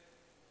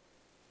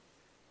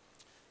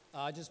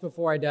Just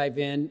before I dive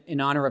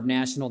in honor of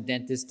National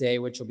Dentist Day,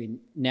 which will be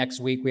next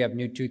week, we have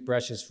new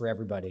toothbrushes for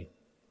everybody.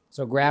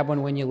 So grab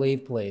one when you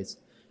leave, please.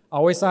 I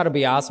always thought it'd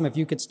be awesome if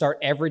you could start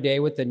every day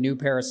with a new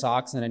pair of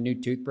socks and a new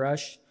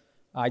toothbrush.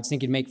 I just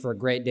think it'd make for a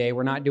great day.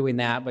 We're not doing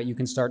that, but you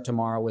can start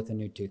tomorrow with a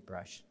new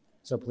toothbrush.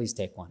 So please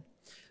take one.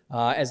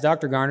 As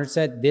Dr. Garner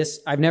said,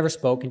 I've never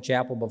spoken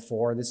chapel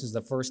before. This is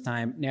the first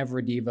time, never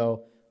a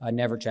Devo,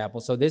 never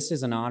chapel. So this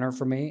is an honor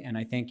for me, and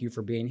I thank you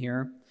for being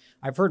here.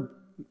 I've heard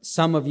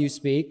some of you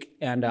speak,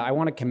 and I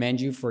want to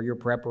commend you for your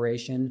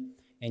preparation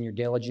and your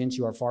diligence.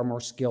 You are far more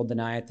skilled than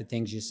I at the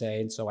things you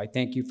say, and so I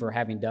thank you for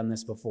having done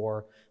this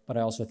before, but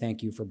I also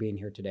thank you for being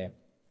here today.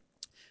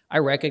 I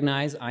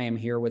recognize I am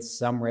here with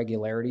some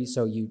regularity,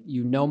 so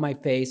you know my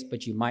face,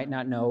 but you might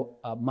not know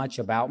much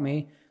about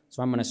me,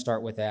 so I'm going to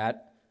start with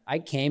that. I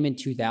came in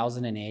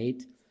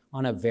 2008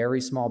 on a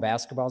very small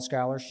basketball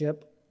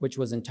scholarship, which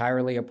was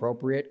entirely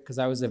appropriate because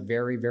I was a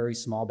very, very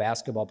small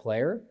basketball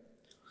player.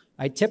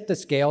 I tipped the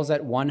scales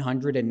at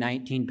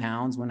 119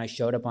 pounds when I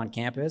showed up on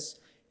campus,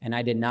 and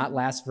I did not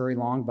last very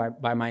long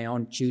by my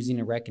own choosing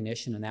and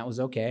recognition, and that was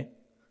okay.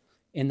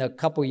 In the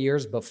couple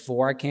years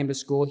before I came to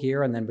school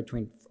here, and then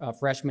between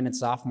freshman and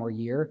sophomore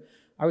year,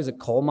 I was a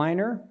coal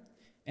miner.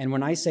 And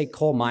when I say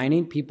coal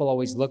mining, people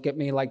always look at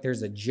me like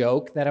there's a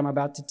joke that I'm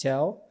about to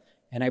tell.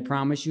 And I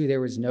promise you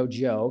there was no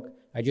joke.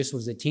 I just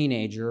was a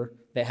teenager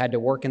that had to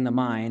work in the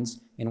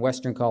mines in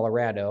western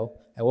Colorado.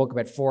 I woke up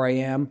at 4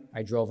 a.m.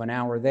 I drove an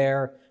hour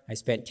there. I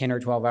spent 10 or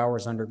 12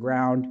 hours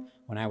underground.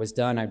 When I was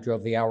done, I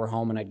drove the hour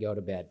home and I'd go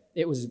to bed.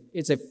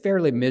 It's a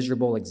fairly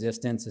miserable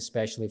existence,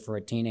 especially for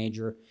a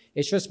teenager.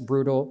 It's just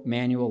brutal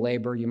manual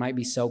labor. You might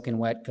be soaking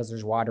wet because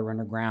there's water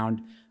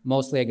underground.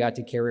 Mostly I got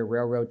to carry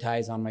railroad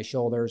ties on my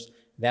shoulders.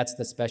 That's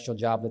the special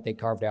job that they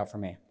carved out for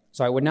me.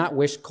 So I would not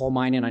wish coal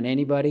mining on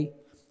anybody.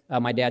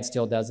 My dad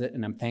still does it,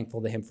 and I'm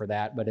thankful to him for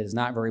that, but it is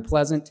not very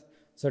pleasant.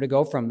 So to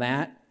go from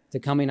that to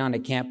coming onto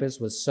campus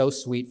was so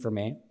sweet for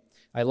me.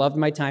 I loved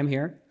my time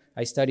here.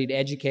 I studied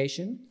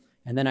education,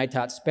 and then I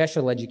taught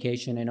special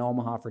education in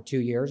Omaha for 2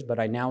 years, but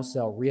I now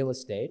sell real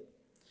estate.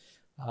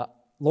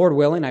 Lord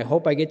willing, I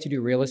hope I get to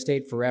do real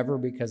estate forever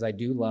because I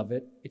do love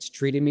it. It's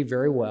treated me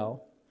very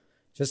well.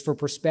 Just for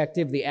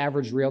perspective, the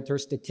average realtor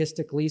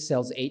statistically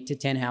sells 8 to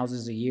 10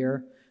 houses a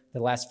year.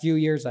 The last few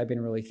years, I've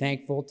been really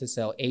thankful to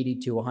sell 80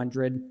 to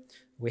 100.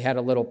 We had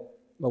a little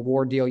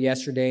award deal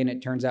yesterday, and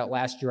it turns out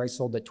last year I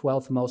sold the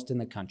 12th most in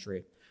the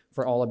country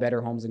for all of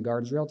Better Homes and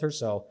Gardens Realtors.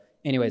 So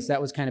anyways,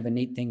 that was kind of a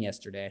neat thing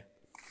yesterday.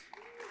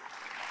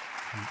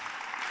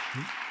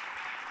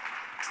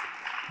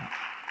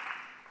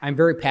 I'm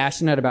very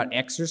passionate about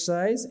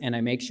exercise, and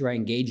I make sure I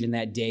engage in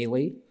that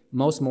daily.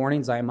 Most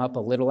mornings, I'm up a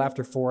little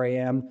after 4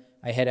 a.m.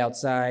 I head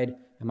outside.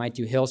 I might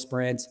do hill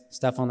sprints,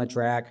 stuff on the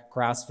track,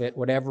 CrossFit,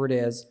 whatever it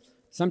is.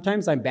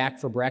 Sometimes I'm back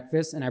for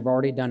breakfast, and I've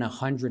already done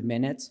 100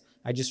 minutes.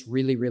 I just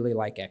really, really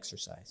like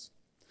exercise.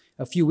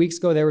 A few weeks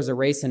ago, there was a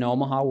race in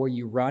Omaha where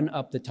you run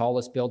up the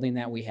tallest building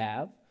that we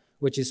have,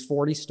 which is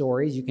 40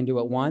 stories. You can do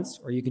it once,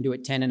 or you can do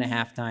it 10 and a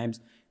half times.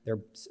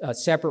 They're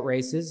separate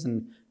races,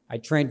 and I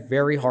trained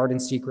very hard in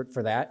secret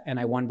for that, and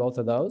I won both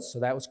of those, so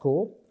that was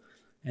cool.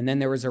 And then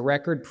there was a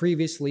record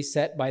previously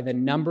set by the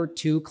number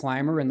 2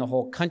 climber in the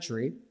whole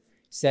country,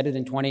 set it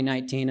in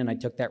 2019, and I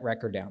took that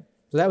record down.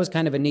 So that was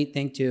kind of a neat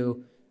thing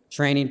too.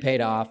 Training paid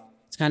off.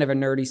 It's kind of a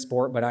nerdy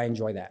sport, but I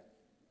enjoy that.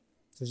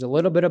 So there's a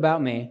little bit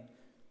about me.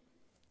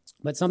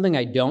 But something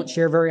I don't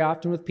share very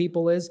often with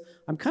people is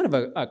I'm kind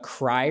of a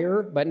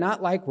crier, but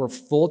not like where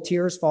full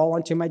tears fall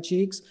onto my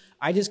cheeks.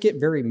 I just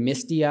get very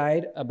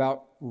misty-eyed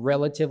about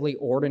relatively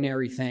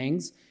ordinary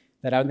things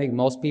that I don't think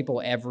most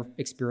people ever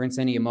experience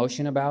any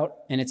emotion about.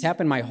 And it's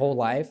happened my whole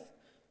life.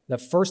 The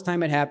first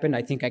time it happened,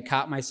 I think I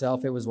caught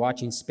myself. It was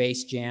watching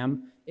Space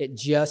Jam. It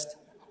just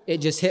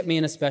hit me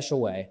in a special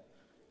way.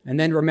 And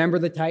then Remember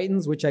the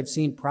Titans, which I've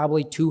seen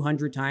probably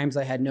 200 times.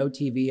 I had no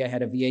TV. I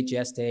had a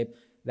VHS tape.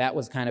 That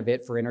was kind of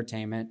it for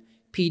entertainment.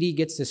 Petey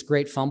gets this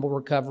great fumble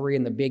recovery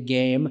in the big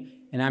game,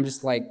 and I'm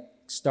just like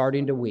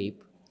starting to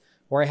weep.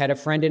 Or I had a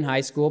friend in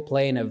high school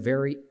play in a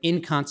very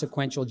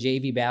inconsequential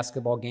JV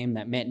basketball game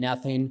that meant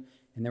nothing,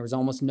 and there was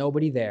almost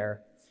nobody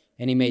there.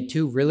 And he made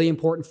 2 really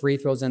important free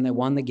throws, and they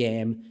won the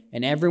game,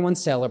 and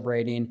everyone's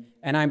celebrating,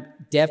 and I'm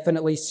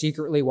definitely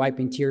secretly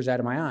wiping tears out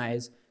of my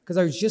eyes because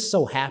I was just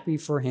so happy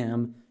for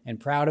him and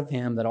proud of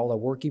him that all the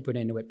work he put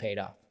into it paid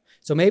off.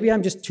 So maybe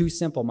I'm just too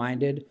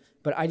simple-minded,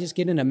 but I just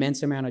get an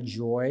immense amount of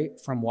joy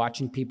from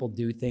watching people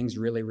do things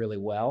really, really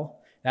well.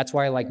 That's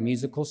why I like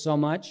musicals so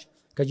much,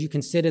 because you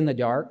can sit in the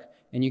dark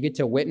and you get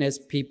to witness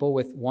people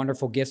with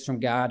wonderful gifts from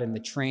God and the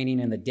training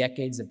and the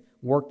decades of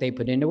work they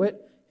put into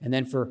it. And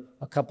then for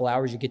a couple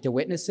hours, you get to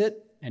witness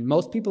it. And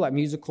most people at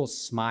musicals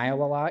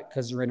smile a lot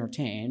because they're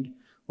entertained,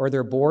 or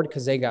they're bored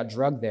because they got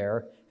drugged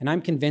there. And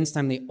I'm convinced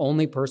I'm the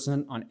only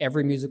person on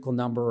every musical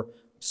number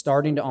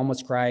starting to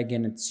almost cry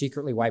again and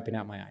secretly wiping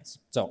out my eyes.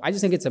 So I just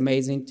think it's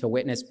amazing to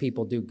witness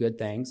people do good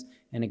things.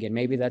 And again,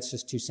 maybe that's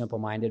just too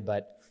simple-minded,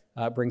 but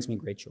it brings me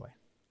great joy.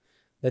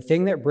 The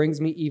thing that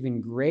brings me even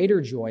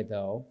greater joy,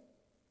 though,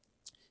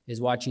 is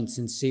watching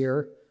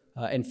sincere,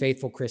 and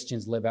faithful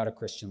Christians live out a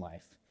Christian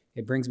life.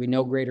 It brings me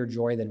no greater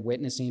joy than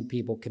witnessing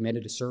people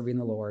committed to serving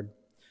the Lord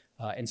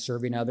and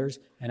serving others.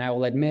 And I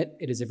will admit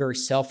it is a very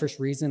selfish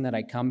reason that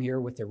I come here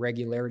with the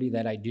regularity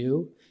that I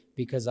do,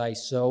 because I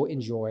so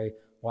enjoy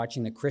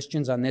watching the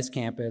Christians on this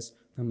campus,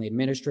 from the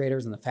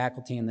administrators and the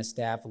faculty and the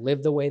staff,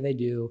 live the way they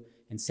do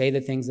and say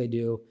the things they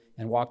do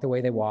and walk the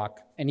way they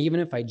walk. And even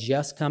if I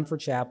just come for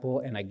chapel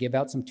and I give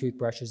out some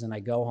toothbrushes and I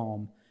go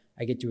home,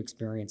 I get to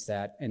experience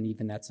that, and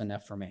even that's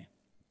enough for me.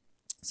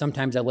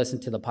 Sometimes I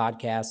listen to the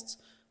podcasts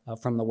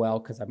from the well,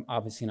 because I'm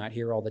obviously not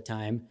here all the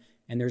time,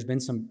 and there's been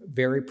some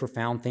very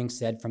profound things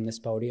said from this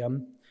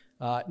podium.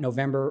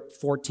 November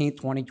 14th,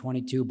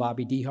 2022,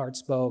 Bobby Dehart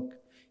spoke.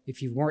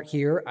 If you weren't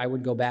here, I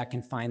would go back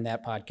and find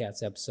that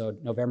podcast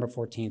episode, November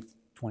 14th,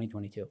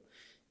 2022.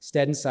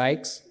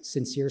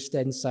 Sincere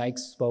Steddon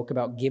Sykes spoke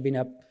about giving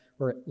up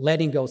or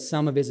letting go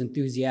some of his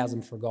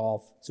enthusiasm for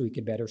golf so he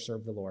could better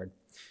serve the Lord.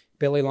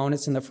 Billy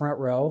Lonis in the front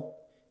row,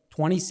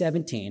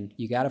 2017,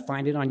 you got to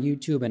find it on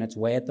YouTube, and it's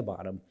way at the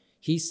bottom.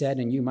 He said,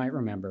 and you might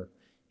remember,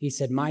 he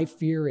said, "My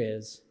fear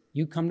is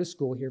you come to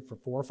school here for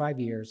 4 or 5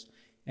 years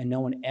and no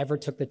one ever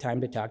took the time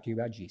to talk to you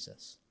about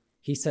Jesus."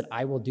 He said,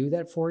 "I will do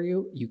that for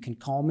you. You can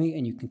call me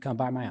and you can come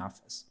by my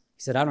office."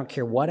 He said, "I don't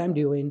care what I'm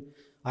doing.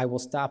 I will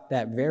stop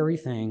that very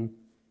thing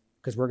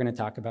because we're going to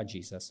talk about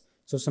Jesus."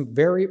 So some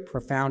very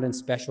profound and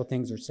special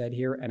things are said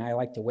here, and I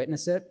like to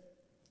witness it.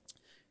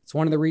 It's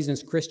one of the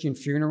reasons Christian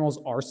funerals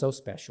are so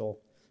special.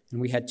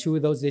 And we had 2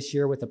 of those this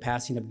year with the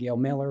passing of Gail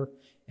Miller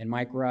and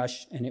Mike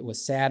Rush, and it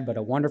was sad but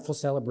a wonderful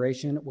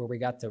celebration where we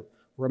got to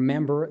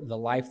remember the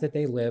life that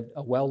they lived,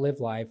 a well-lived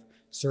life,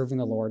 serving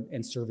the Lord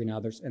and serving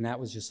others, and that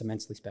was just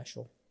immensely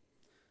special.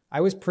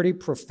 I was pretty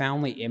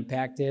profoundly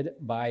impacted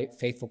by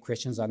faithful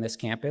Christians on this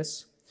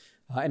campus,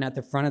 and at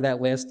the front of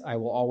that list, I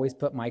will always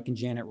put Mike and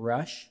Janet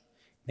Rush.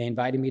 They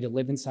invited me to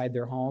live inside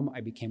their home.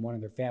 I became one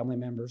of their family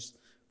members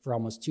for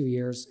almost 2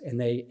 years, and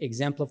they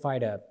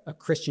exemplified a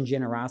Christian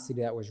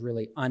generosity that was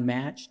really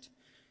unmatched.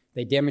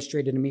 They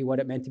demonstrated to me what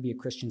it meant to be a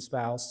Christian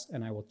spouse,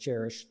 and I will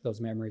cherish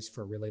those memories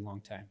for a really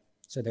long time.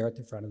 So they're at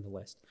the front of the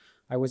list.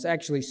 I was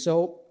actually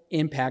so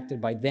impacted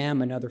by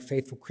them and other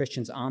faithful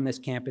Christians on this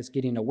campus,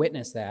 getting to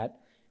witness that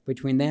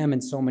between them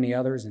and so many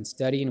others, and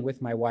studying with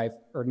my wife,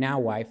 or now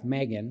wife,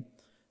 Megan,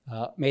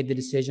 made the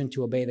decision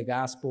to obey the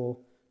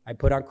gospel. I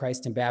put on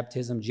Christ in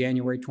baptism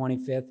January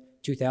 25th,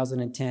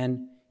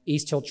 2010,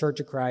 East Hill Church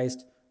of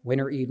Christ,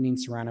 winter evening,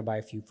 surrounded by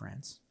a few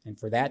friends. And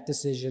for that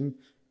decision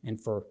and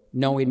for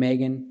knowing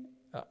Megan,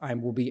 I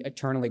will be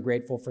eternally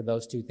grateful for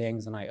those 2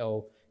 things, and I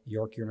owe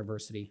York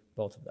University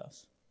both of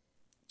those.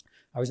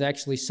 I was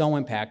actually so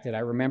impacted. I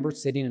remember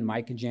sitting in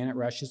Mike and Janet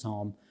Rush's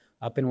home,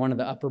 up in one of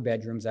the upper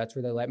bedrooms. That's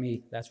where they let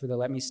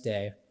me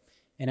stay.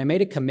 And I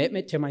made a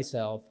commitment to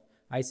myself.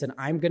 I said,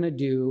 I'm going to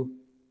do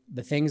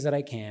the things that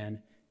I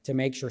can to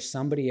make sure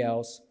somebody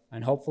else,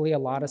 and hopefully a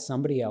lot of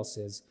somebody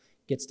else's,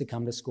 gets to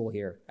come to school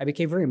here. I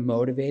became very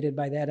motivated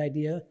by that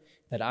idea,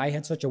 that I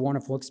had such a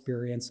wonderful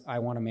experience. I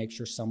want to make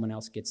sure someone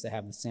else gets to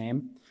have the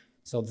same.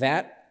 So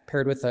that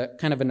paired with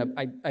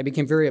I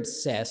became very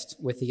obsessed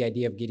with the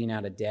idea of getting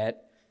out of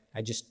debt.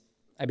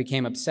 I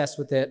became obsessed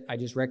with it. I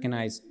just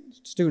recognized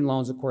student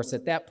loans, of course,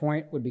 at that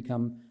point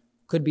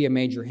could be a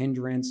major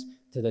hindrance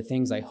to the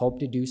things I hope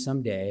to do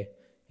someday.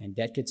 And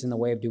debt gets in the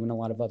way of doing a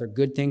lot of other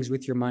good things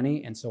with your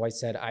money. And so I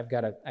said, I've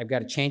got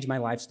to change my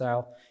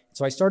lifestyle.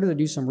 So I started to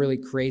do some really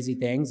crazy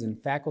things,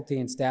 and faculty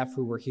and staff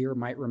who were here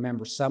might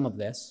remember some of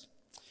this.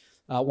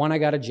 One, I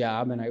got a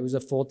job, and it was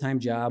a full-time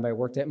job. I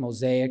worked at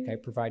Mosaic. I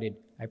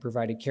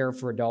provided care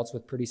for adults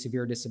with pretty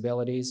severe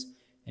disabilities,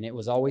 and it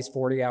was always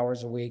 40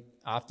 hours a week,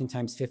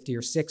 oftentimes 50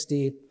 or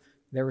 60.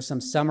 There were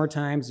some summer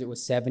times it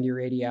was 70 or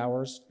 80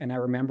 hours, and I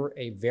remember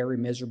a very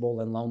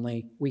miserable and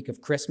lonely week of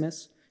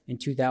Christmas in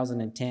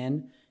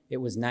 2010. It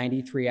was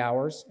 93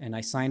 hours, and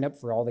I signed up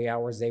for all the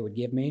hours they would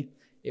give me.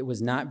 It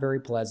was not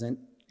very pleasant.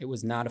 It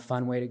was not a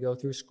fun way to go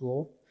through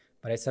school,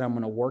 but I said I'm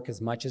going to work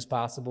as much as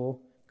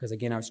possible because,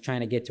 again, I was trying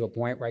to get to a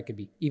point where I could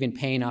be even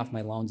paying off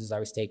my loans as I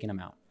was taking them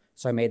out.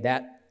 So I made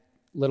that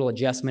little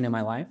adjustment in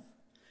my life.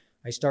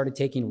 I started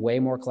taking way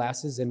more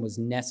classes than was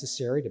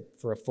necessary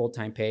for a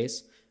full-time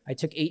pace. I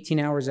took 18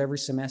 hours every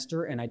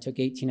semester, and I took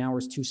 18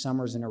 hours 2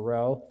 summers in a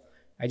row.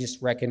 I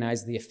just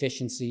recognized the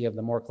efficiency of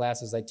the more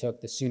classes I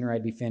took, the sooner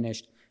I'd be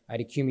finished.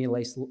 I'd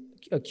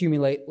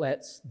accumulate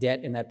less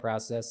debt in that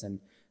process and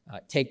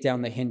take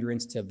down the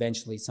hindrance to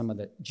eventually some of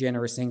the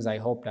generous things I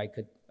hoped I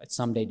could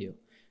someday do.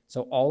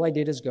 So all I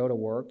did is go to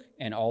work,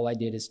 and all I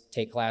did is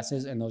take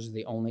classes, and those are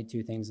the only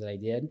 2 things that I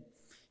did.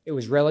 It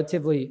was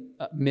relatively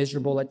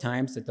miserable at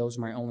times that those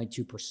were my only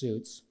 2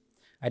 pursuits.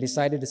 I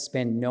decided to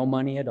spend no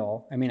money at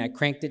all. I mean, I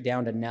cranked it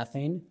down to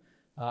nothing.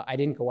 I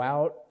didn't go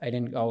out. I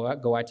didn't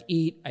go out to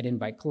eat. I didn't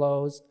buy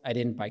clothes. I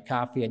didn't buy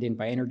coffee. I didn't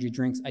buy energy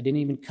drinks. I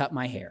didn't even cut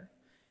my hair.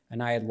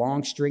 And I had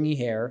long, stringy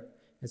hair,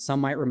 as some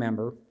might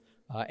remember.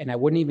 And I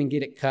wouldn't even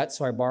get it cut,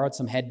 so I borrowed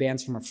some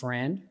headbands from a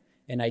friend,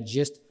 and I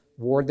just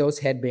wore those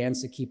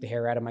headbands to keep the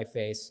hair out of my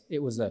face. It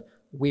was a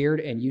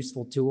weird and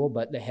useful tool,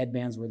 but the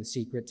headbands were the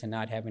secret to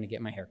not having to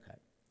get my hair cut.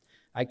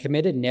 I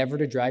committed never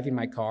to driving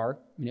my car.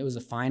 I mean, it was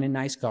a fine and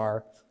nice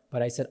car,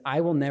 but I said,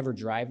 I will never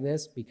drive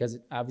this because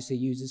it obviously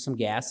uses some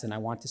gas and I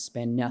want to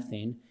spend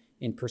nothing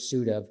in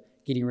pursuit of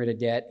getting rid of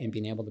debt and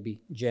being able to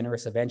be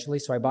generous eventually.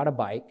 So I bought a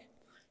bike,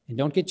 and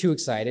don't get too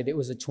excited. It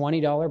was a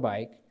 $20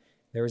 bike.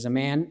 There was a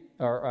man,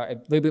 or I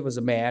believe it was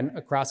a man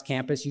across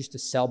campus, used to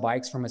sell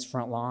bikes from his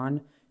front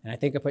lawn. And I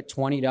think I put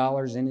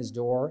 $20 in his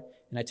door,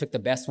 and I took the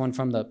best one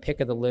from the pick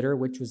of the litter,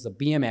 which was the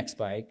BMX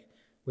bike,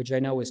 which I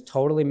know is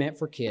totally meant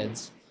for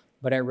kids.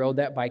 But I rode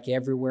that bike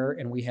everywhere,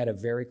 and we had a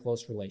very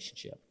close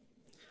relationship.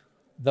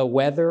 The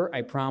weather,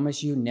 I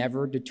promise you,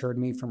 never deterred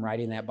me from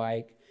riding that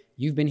bike.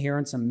 You've been here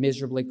on some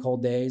miserably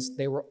cold days.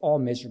 They were all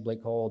miserably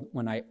cold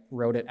when I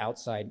rode it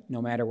outside,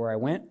 no matter where I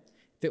went.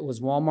 If it was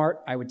Walmart,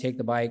 I would take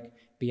the bike.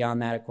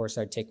 Beyond that, of course,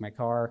 I'd take my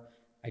car.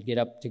 I'd get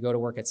up to go to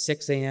work at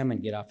 6 a.m.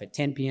 and get off at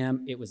 10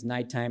 p.m. It was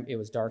nighttime. It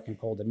was dark and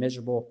cold and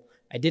miserable.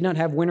 I did not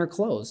have winter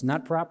clothes,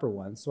 not proper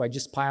ones, so I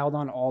just piled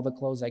on all the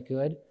clothes I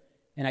could,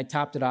 and I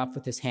topped it off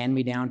with this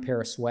hand-me-down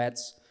pair of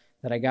sweats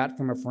that I got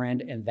from a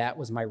friend, and that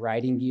was my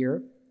riding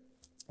gear.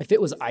 If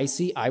it was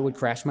icy, I would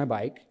crash my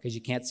bike because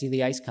you can't see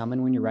the ice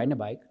coming when you're riding a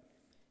bike.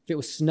 If it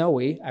was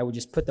snowy, I would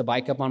just put the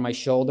bike up on my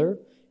shoulder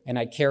and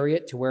I'd carry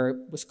it to where it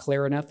was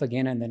clear enough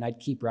again, and then I'd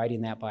keep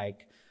riding that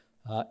bike.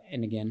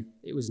 And again,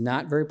 it was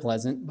not very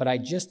pleasant, but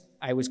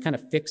I was kind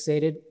of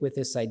fixated with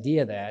this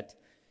idea that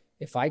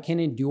if I can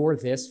endure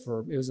this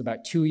it was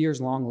about 2 years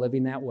long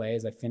living that way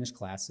as I finished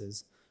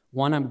classes.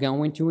 One, I'm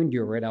going to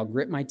endure it. I'll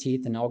grit my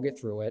teeth and I'll get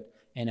through it.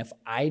 And if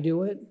I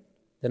do it,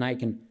 then I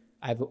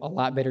have a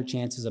lot better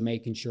chances of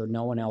making sure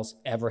no one else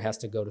ever has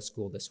to go to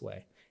school this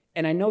way.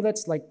 And I know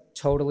that's like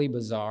totally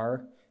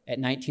bizarre at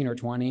 19 or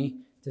 20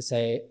 to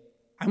say,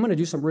 I'm going to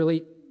do some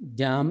really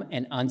dumb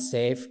and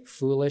unsafe,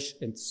 foolish,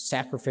 and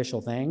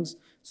sacrificial things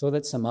so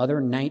that some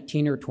other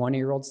 19 or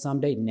 20-year-old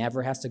someday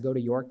never has to go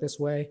to York this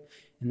way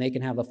and they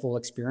can have the full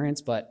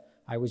experience. But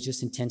I was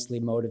just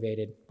intensely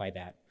motivated by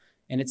that.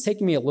 And it's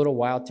taken me a little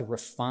while to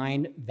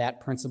refine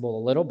that principle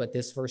a little, but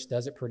this verse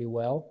does it pretty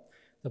well.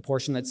 The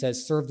portion that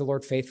says, serve the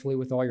Lord faithfully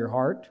with all your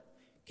heart.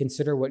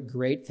 Consider what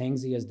great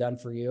things he has done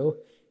for you.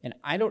 And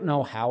I don't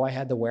know how I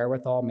had the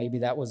wherewithal. Maybe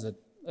that was a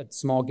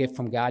small gift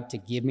from God to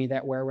give me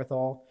that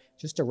wherewithal,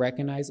 just to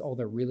recognize all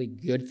the really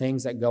good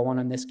things that go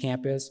on this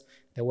campus,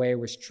 the way I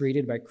was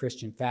treated by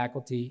Christian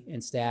faculty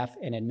and staff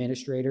and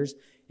administrators.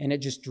 And it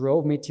just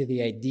drove me to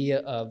the idea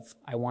of,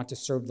 I want to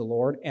serve the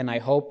Lord. And I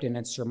hoped and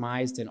had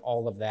surmised in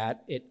all of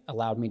that, it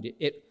allowed me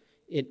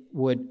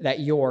to, that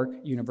York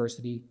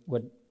University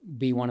would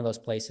be one of those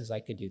places I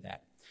could do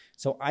that.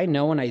 So I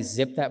know when I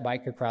zipped that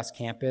bike across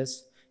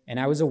campus, and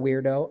I was a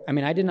weirdo. I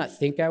mean, I did not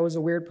think I was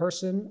a weird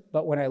person,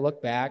 but when I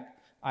look back,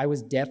 I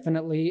was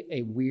definitely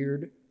a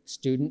weird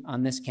student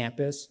on this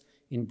campus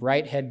in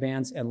bright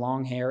headbands and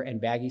long hair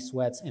and baggy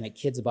sweats and a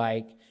kid's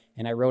bike,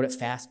 and I rode it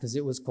fast because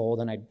it was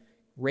cold, and I'd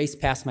race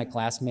past my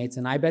classmates,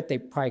 and I bet they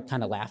probably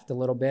kind of laughed a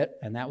little bit,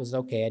 and that was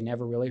okay. I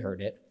never really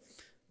heard it.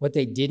 What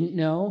they didn't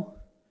know,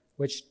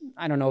 which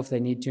I don't know if they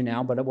need to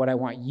now, but what I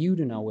want you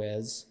to know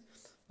is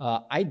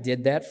I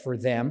did that for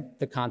them,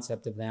 the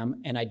concept of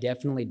them, and I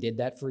definitely did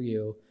that for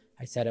you.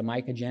 I sat at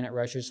Mike and Janet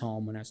Rush's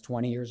home when I was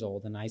 20 years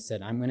old, and I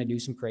said, I'm going to do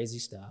some crazy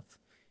stuff.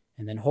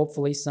 And then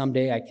hopefully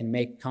someday I can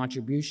make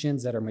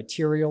contributions that are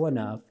material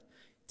enough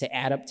to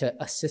add up to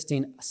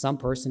assisting some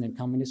person in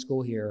coming to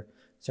school here.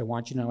 So I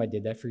want you to know I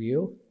did that for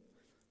you.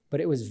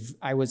 But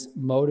I was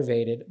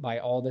motivated by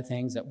all the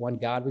things that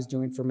God was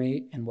doing for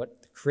me and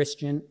what the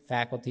Christian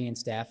faculty and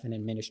staff and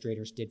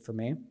administrators did for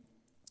me. And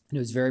it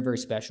was very, very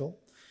special.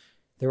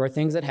 There are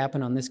things that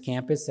happen on this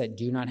campus that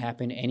do not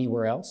happen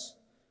anywhere else.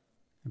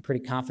 I'm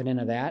pretty confident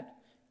of that.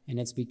 And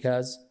it's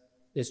because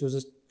this was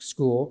a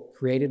school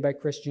created by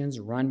Christians,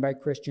 run by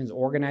Christians,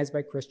 organized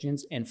by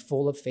Christians, and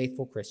full of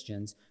faithful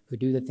Christians who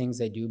do the things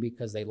they do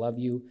because they love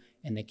you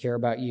and they care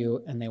about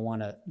you and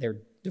they're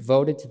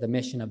devoted to the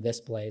mission of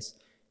this place,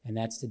 and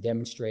that's to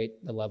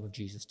demonstrate the love of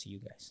Jesus to you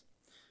guys.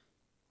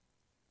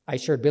 I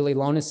shared Billy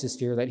Lonis'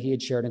 fear that he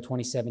had shared in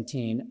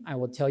 2017. I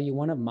will tell you,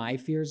 one of my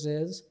fears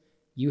is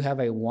you have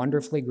a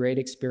wonderfully great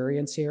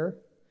experience here,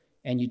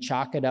 and you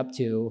chalk it up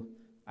to,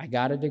 I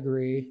got a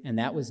degree, and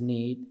that was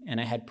neat, and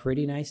I had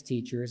pretty nice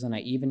teachers, and I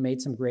even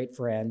made some great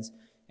friends,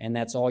 and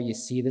that's all you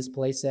see this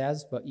place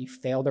as, but you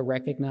fail to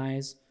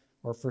recognize,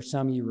 or for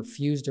some you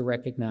refuse to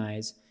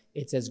recognize,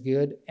 it's as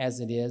good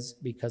as it is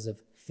because of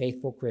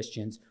faithful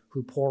Christians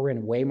who pour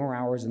in way more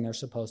hours than they're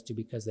supposed to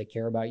because they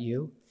care about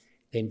you.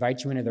 They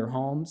invite you into their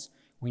homes.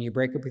 When you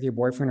break up with your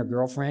boyfriend or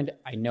girlfriend,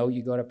 I know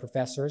you go to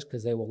professors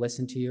because they will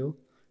listen to you.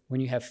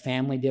 When you have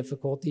family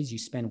difficulties, you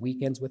spend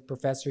weekends with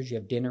professors, you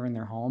have dinner in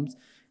their homes.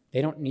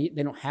 They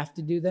don't have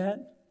to do that,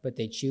 but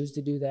they choose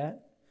to do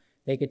that.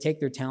 They could take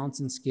their talents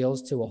and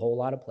skills to a whole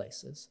lot of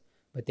places,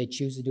 but they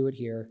choose to do it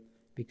here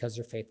because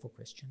they're faithful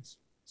Christians.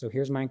 So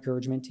here's my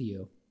encouragement to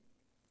you.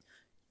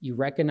 You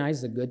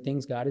recognize the good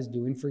things God is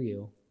doing for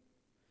you.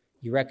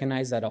 You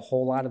recognize that a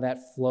whole lot of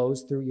that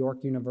flows through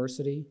York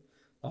University.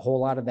 A whole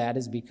lot of that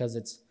is because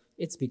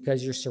it's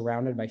because you're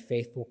surrounded by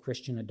faithful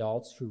Christian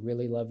adults who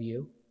really love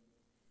you.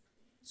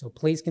 So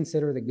please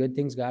consider the good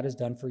things God has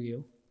done for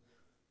you.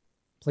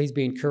 Please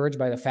be encouraged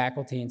by the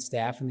faculty and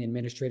staff and the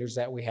administrators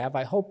that we have.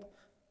 I hope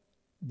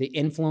the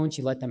influence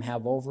you let them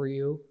have over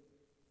you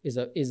is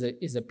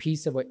a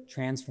piece of what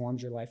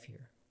transforms your life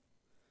here.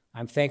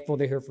 I'm thankful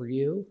to hear for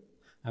you.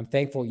 I'm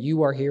thankful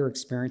you are here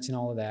experiencing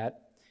all of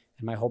that.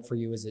 And my hope for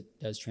you is it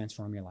does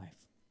transform your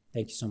life.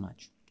 Thank you so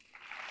much.